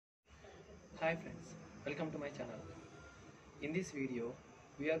Hi friends, welcome to my channel. In this video,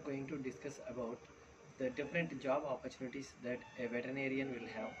 we are going to discuss about the different job opportunities that a veterinarian will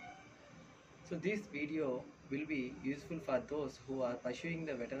have. So this video will be useful for those who are pursuing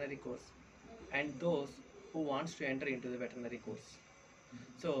the veterinary course and those who wants to enter into the veterinary course.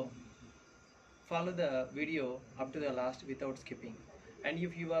 So follow the video up to the last without skipping. And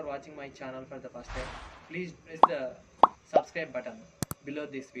if you are watching my channel for the first time, please press the subscribe button below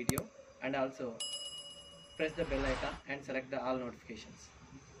this video and also press the bell icon and select the all notifications.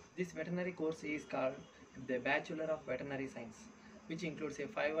 This veterinary course is called the Bachelor of Veterinary Science, which includes a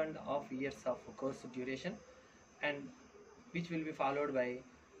 5.5 years of course duration and which will be followed by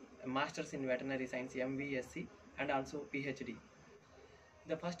a Masters in Veterinary Science MVSC and also PhD.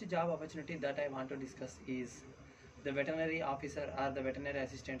 The first job opportunity that I want to discuss is the veterinary officer or the veterinary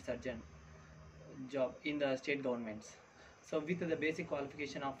assistant surgeon job in the state governments. So with the basic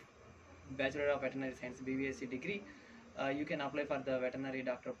qualification of Bachelor of Veterinary Science BVSc degree, you can apply for the veterinary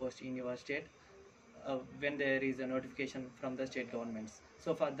doctor post in your state when there is a notification from the state governments.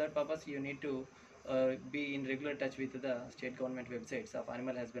 So for that purpose, you need to be in regular touch with the state government websites of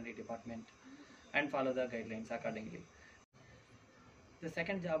Animal Husbandry Department and follow the guidelines accordingly. The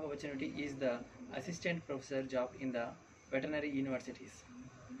second job opportunity is the assistant professor job in the veterinary universities.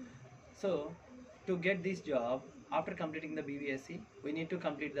 So to get this job, after completing the BVSc, we need to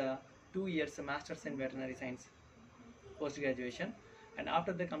complete the 2 years Masters in Veterinary Science post graduation, and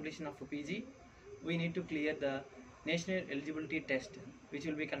after the completion of PG, we need to clear the National Eligibility Test, which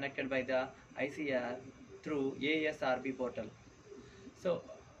will be conducted by the ICR through ASRB portal. So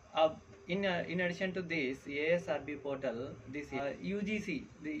in addition to this ASRB portal, this UGC,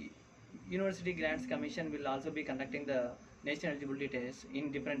 the University Grants Commission, will also be conducting the national eligibility test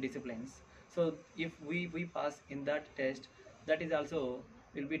in different disciplines. So if we pass in that test, that is also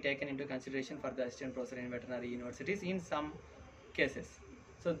will be taken into consideration for the assistant professor in veterinary universities in some cases.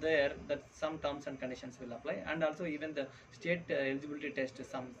 So there that some terms and conditions will apply, and also even the state eligibility test,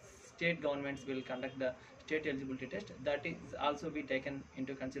 some state governments will conduct the state eligibility test, that is also be taken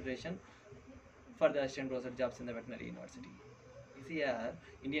into consideration for the assistant professor jobs in the veterinary university. ICR,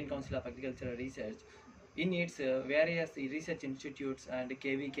 Indian Council of Agricultural Research, in its various research institutes and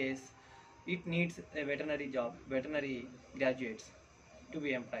KVKs, it needs a veterinary graduates to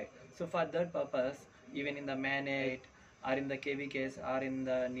be employed. So for that purpose, even in the MANET or in the KVKs or in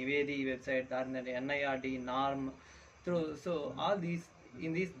the Nivedi website or in the NIRD norm, so all these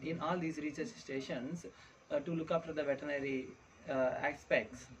in all these research stations to look after the veterinary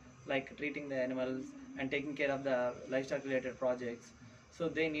aspects like treating the animals and taking care of the livestock related projects, so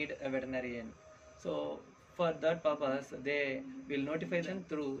they need a veterinarian. So for that purpose, they will notify them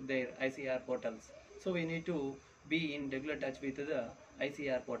through their ICR portals. So we need to be in regular touch with the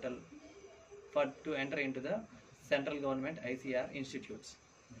ICR portal to enter into the central government ICR institutes.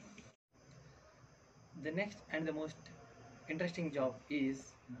 The next and the most interesting job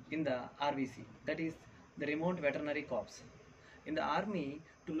is in the RVC, that is the Remote Veterinary Corps. In the army,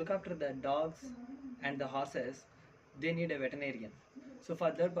 to look after the dogs and the horses, they need a veterinarian. So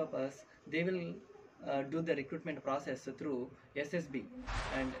for that purpose, they will do the recruitment process through SSB,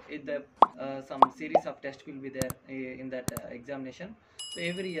 and some series of tests will be there in that examination. So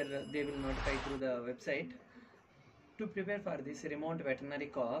every year they will notify through the website. To prepare for this remote veterinary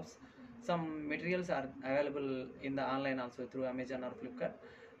corps, some materials are available in the online also through Amazon or Flipkart,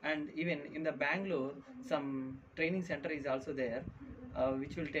 and even in the Bangalore, some training center is also there,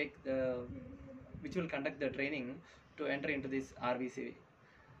 which will conduct the training to enter into this RVC.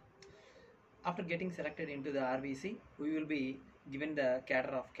 After getting selected into the RVC, we will be given the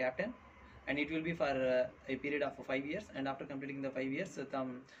cadre of captain, and it will be for a period of 5 years. And after completing the 5 years,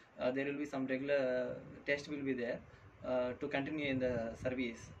 there will be some regular test will be there to continue in the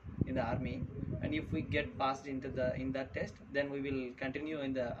service in the army. And if we get passed into in that test, then we will continue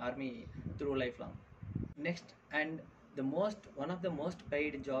in the army through lifelong. Next, and one of the most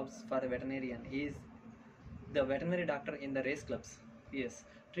paid jobs for a veterinarian is the veterinary doctor in the race clubs. Yes,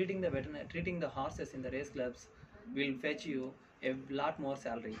 treating the horses in the race clubs will fetch you a lot more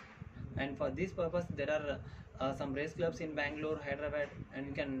salary. And for this purpose, there are some race clubs in Bangalore, Hyderabad, and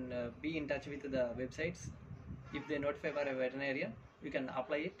you can be in touch with the websites. If they notify for a veterinarian, you can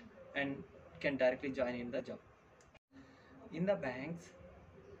apply it and can directly join in the job. In the banks,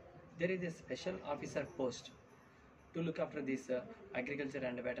 there is a special officer post to look after this agriculture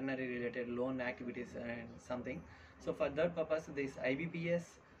and veterinary related loan activities and something. So for that purpose, this IBPS,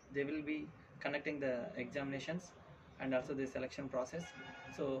 they will be conducting the examinations and also the selection process.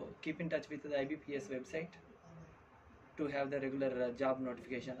 So keep in touch with the IBPS website to have the regular job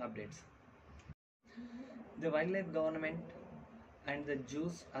notification updates. The wildlife government and the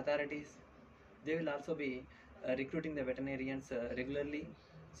juice authorities, they will also be recruiting the veterinarians regularly.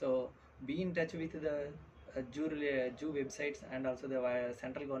 So be in touch with the zoo websites and also the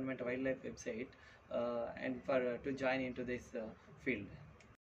central government wildlife website, and for to join into this field.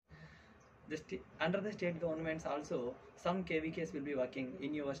 Under the state governments also, some KVKs will be working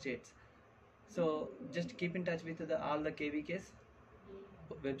in your states. So just keep in touch with all the KVKs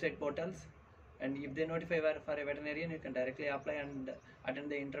website portals, and if they notify for a veterinarian, you can directly apply and attend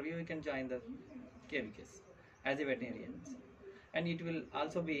the interview. You can join the KVKs as a veterinarian, and it will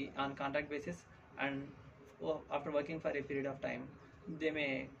also be on contract basis, and after working for a period of time, they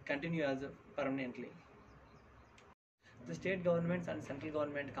may continue as permanently. The state governments and central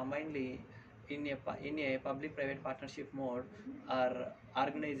government combinedly, in a public-private partnership mode, are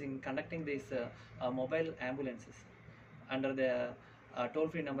conducting these mobile ambulances under the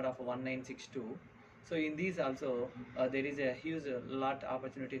toll-free number of 1962. So in these also, there is a huge lot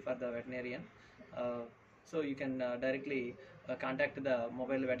opportunity for the veterinarian. Uh, so you can directly contact the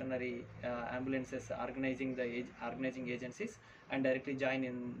mobile veterinary ambulances organizing agencies, and directly join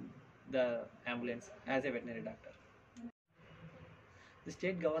in the ambulance as a veterinary doctor. The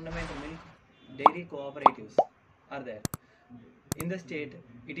state government milk dairy cooperatives are there. In the state,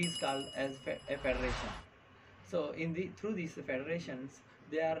 it is called as a federation. So through these federations,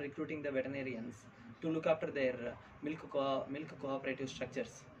 they are recruiting the veterinarians to look after their milk cooperative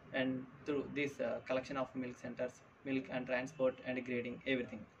structures, and through this collection of milk centers, milk and transport and grading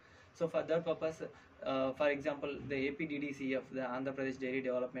everything. So for that purpose, for example, the APDDCF, the Andhra Pradesh Dairy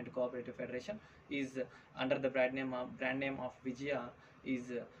Development Cooperative Federation, is under the brand name of Vijaya,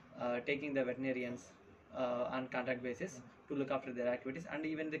 is taking the veterinarians on contract basis to look after their activities. And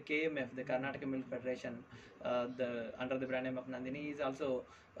even the KMF, the Karnataka Milk Federation, under the brand name of Nandini, is also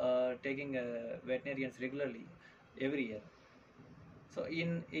taking veterinarians regularly every year. So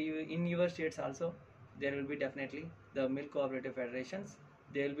in your states also, there will be definitely the milk cooperative federations.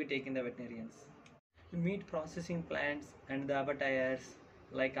 They will be taking the veterinarians. Meat processing plants and the abattoirs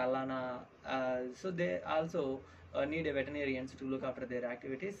like Alana, so they also need a veterinarians to look after their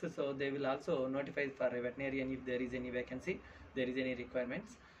activities. So they will also notify for a veterinarian if there is any vacancy, there is any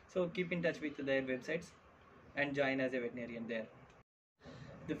requirements. So keep in touch with their websites and join as a veterinarian there.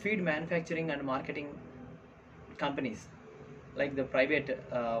 The feed manufacturing and marketing companies, like the private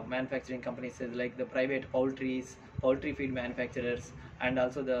manufacturing companies, like the private poultry feed manufacturers, and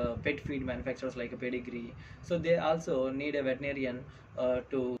also the pet feed manufacturers like a pedigree. So they also need a veterinarian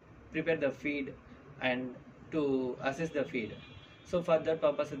to prepare the feed and to assess the feed. So for that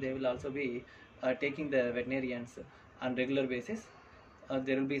purpose, they will also be taking the veterinarians on regular basis.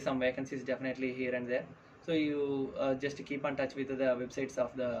 There will be some vacancies definitely here and there. So you just keep on touch with the websites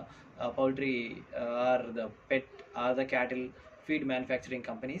of the poultry or the pet or the cattle feed manufacturing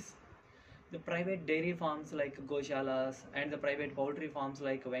companies. The private dairy farms like Goshalas and the private poultry farms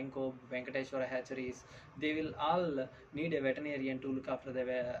like Venkateshwara hatcheries, they will all need a veterinarian to look after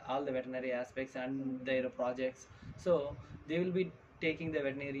all the veterinary aspects and their projects. So they will be taking the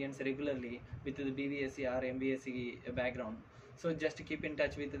veterinarians regularly with the BVSC or MBSc background. So just keep in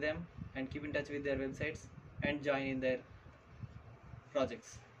touch with them and keep in touch with their websites and join in their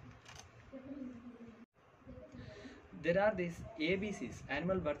projects. There are these ABCs,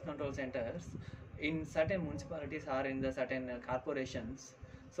 animal birth control centers, in certain municipalities or in the certain corporations.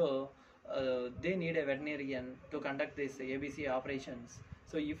 So they need a veterinarian to conduct these ABC operations.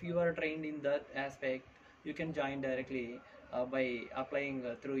 So if you are trained in that aspect, you can join directly by applying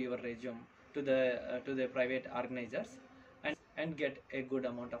through your resume to the private organizers, and get a good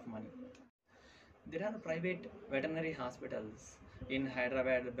amount of money. There are private veterinary hospitals in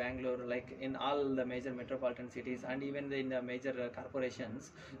Hyderabad, Bangalore, like in all the major metropolitan cities, and even in the major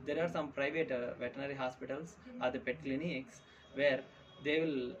corporations. There are some private veterinary hospitals or the pet clinics where they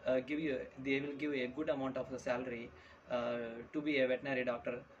will give a good amount of the salary to be a veterinary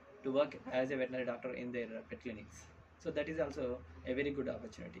doctor, to work as a veterinary doctor in their pet clinics. So that is also a very good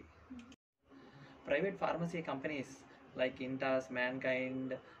opportunity. Private pharmacy companies like Intas,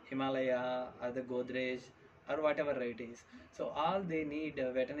 Mankind, Himalaya, or the Godrej, or whatever it is. So all they need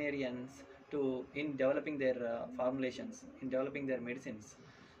veterinarians to in developing their formulations, in developing their medicines.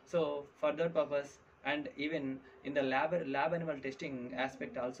 So for that purpose, and even in the lab animal testing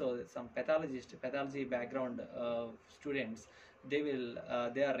aspect also, some pathology background students, they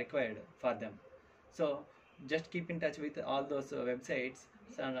are required for them. So just keep in touch with all those websites,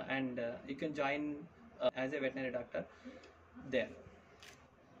 so, and you can join as a veterinary doctor there.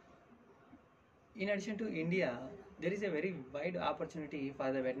 In addition to India, there is a very wide opportunity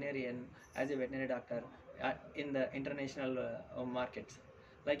for the veterinarian as a veterinary doctor in the international markets,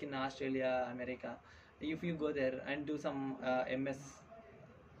 like in Australia, America. If you go there and do some MS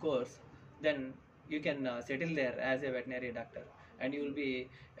course, then you can settle there as a veterinary doctor, and you will be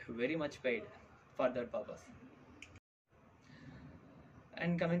very much paid for that purpose.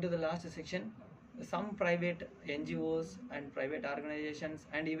 And coming to the last section, some private NGOs and private organizations,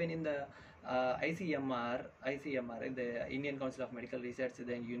 and even in the ICMR, the Indian Council of Medical Research,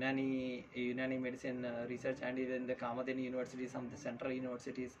 the Unani Medicine Research, and even the Kamadeni universities, some of the central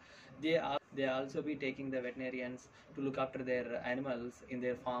universities, they also be taking the veterinarians to look after their animals in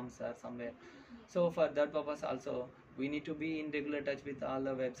their farms or somewhere. So for that purpose also, we need to be in regular touch with all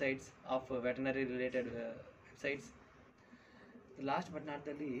the websites of veterinary related websites. Last but not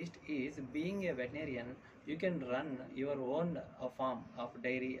the least is, being a veterinarian, you can run your own farm of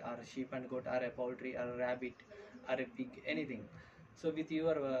dairy or sheep and goat or a poultry or a rabbit or a pig, anything. So with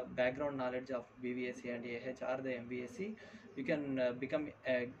your background knowledge of BVSC and AH or the MBSc, you can become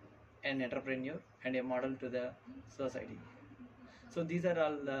an entrepreneur and a model to the society. So these are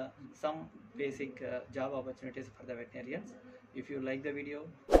all some basic job opportunities for the veterinarians. If you like the video,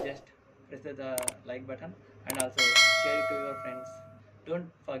 just press the like button and also share it to your friends.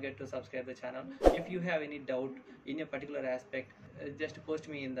 Don't forget to subscribe the channel. If you have any doubt in a particular aspect, just post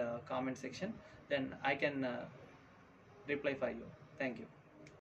me in the comment section, then I can reply for you. Thank you.